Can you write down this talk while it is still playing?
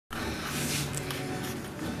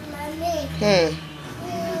Hmm.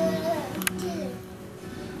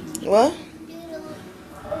 What?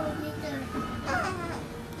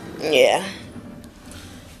 Yeah.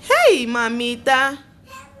 Hey, mamita.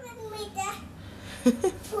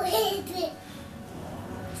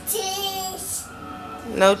 Cheese.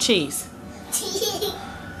 No cheese. Cheese.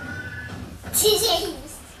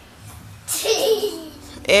 Cheese. Cheese.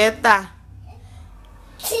 Eta.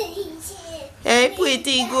 Cheese. Hey,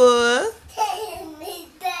 pretty good.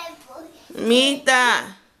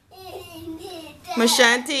 Mita.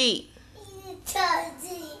 Mashonti.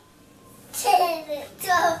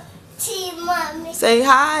 Say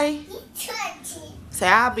hi. Say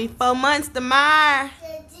I'll be 4 months tomorrow.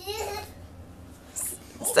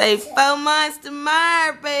 Say 4 months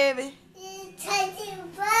tomorrow, baby.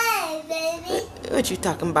 What you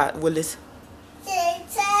talking about, Willis?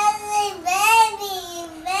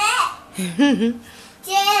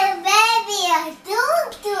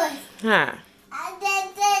 Huh?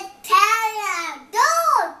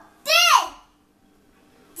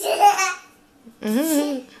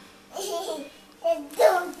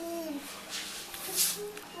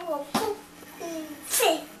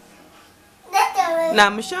 Now,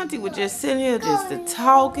 Mashonti was just sitting here just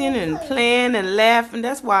talking and playing and laughing.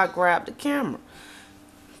 That's why I grabbed the camera.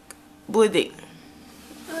 Buddy.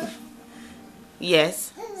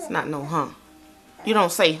 Yes. It's not no huh. You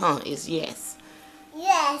don't say huh. It's yes.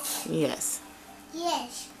 Yes. Yes.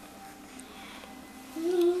 Yes.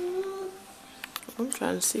 I'm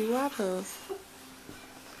trying to see what her.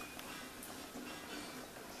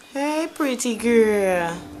 Hey, pretty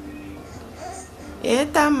girl.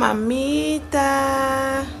 Esta mamita.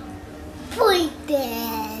 Pretty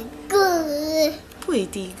good.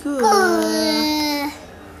 Pretty good.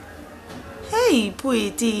 Hey,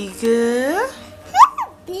 pretty girl.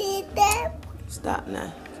 Stop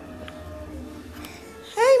now.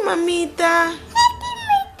 Hey, mamita.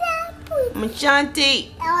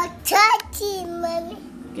 Mashonti. I'll touch you, mommy.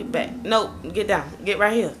 Get back. No, get down. Get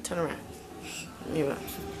right here. Turn around. Get right.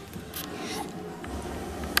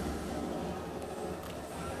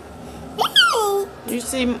 You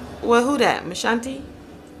see, well, who that? Mashonti?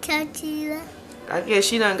 Touchy. I guess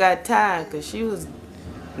she done got tired because she was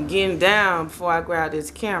getting down before I grabbed this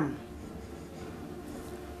camera.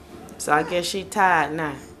 So I guess she tired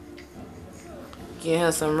now. Give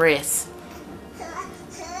her some rest.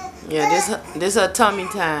 Yeah, this her tummy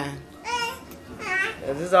time.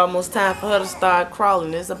 This is almost time for her to start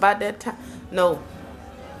crawling. It's about that time. No.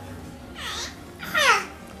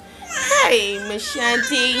 Hey,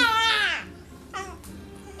 Mashonti.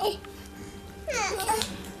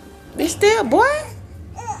 Be still, boy.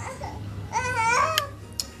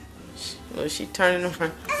 Well, she turning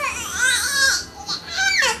around.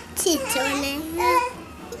 She turning.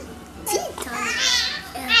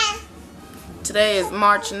 Today is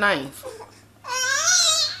March 9th.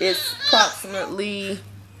 It's approximately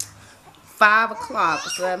 5 o'clock,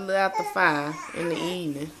 so a little after 5 in the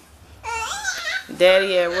evening.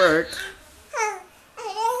 Daddy at work.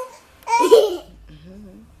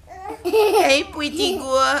 Hey, pretty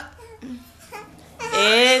good.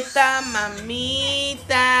 Esta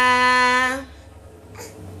mamita.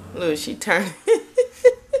 Look, she turned.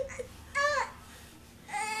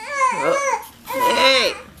 Oh.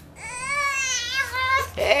 Hey.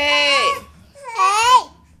 Hey. Hey.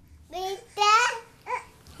 Mita.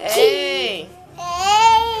 Hey.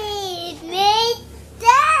 Hey.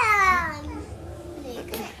 Mita.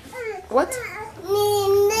 What?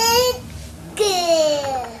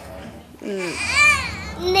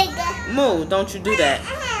 Nigga. Move, don't you do that.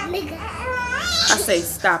 Nigga. I say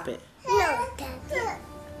stop it. No, Daddy.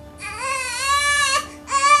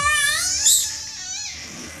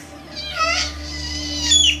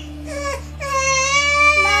 No.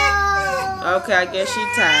 Okay, I guess she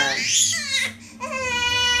tired.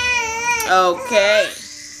 Okay.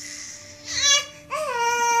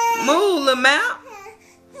 Move, Lamau.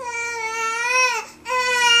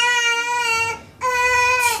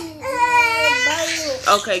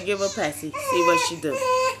 Okay, give her Patsy. See what she do.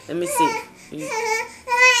 Let me see.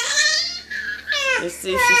 Let's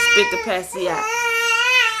see if she spit the Patsy out.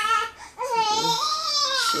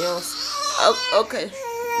 She don't. Oh, okay.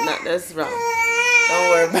 No, that's wrong. Don't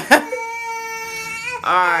worry about it.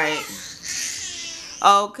 Alright.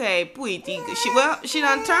 Okay, pretty good. She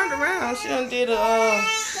done turned around. She done did a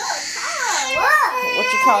what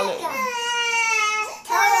you call it?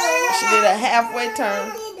 She did a halfway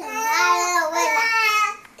turn.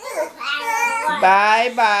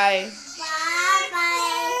 Bye bye. Bye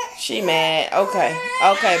bye. She mad. Okay.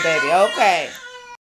 Okay, baby. Okay.